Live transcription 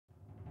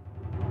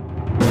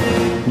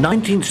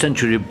19th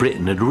century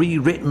Britain had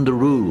rewritten the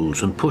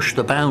rules and pushed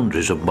the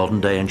boundaries of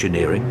modern-day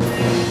engineering.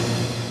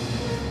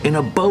 In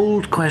a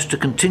bold quest to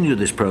continue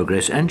this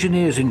progress,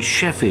 engineers in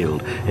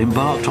Sheffield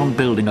embarked on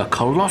building a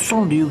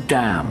colossal new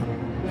dam.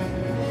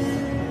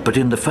 But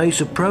in the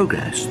face of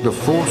progress, the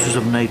forces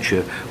of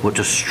nature were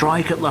to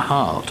strike at the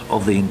heart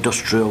of the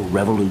Industrial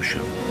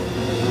Revolution.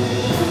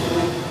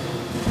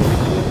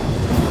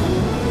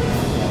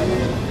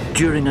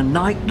 During a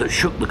night that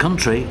shook the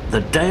country,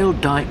 the Dale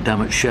Dyke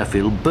Dam at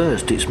Sheffield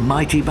burst its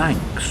mighty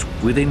banks.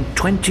 Within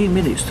 20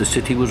 minutes the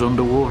city was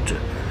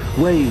underwater.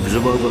 Waves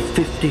of over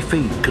 50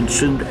 feet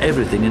consumed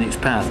everything in its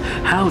path.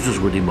 Houses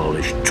were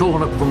demolished,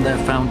 torn up from their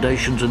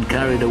foundations and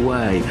carried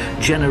away.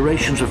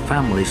 Generations of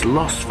families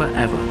lost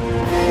forever.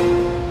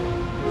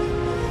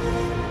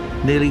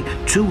 Nearly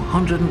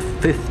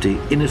 250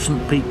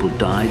 innocent people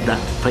died that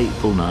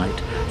fateful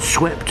night,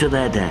 swept to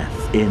their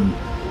death in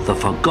the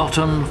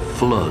forgotten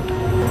flood.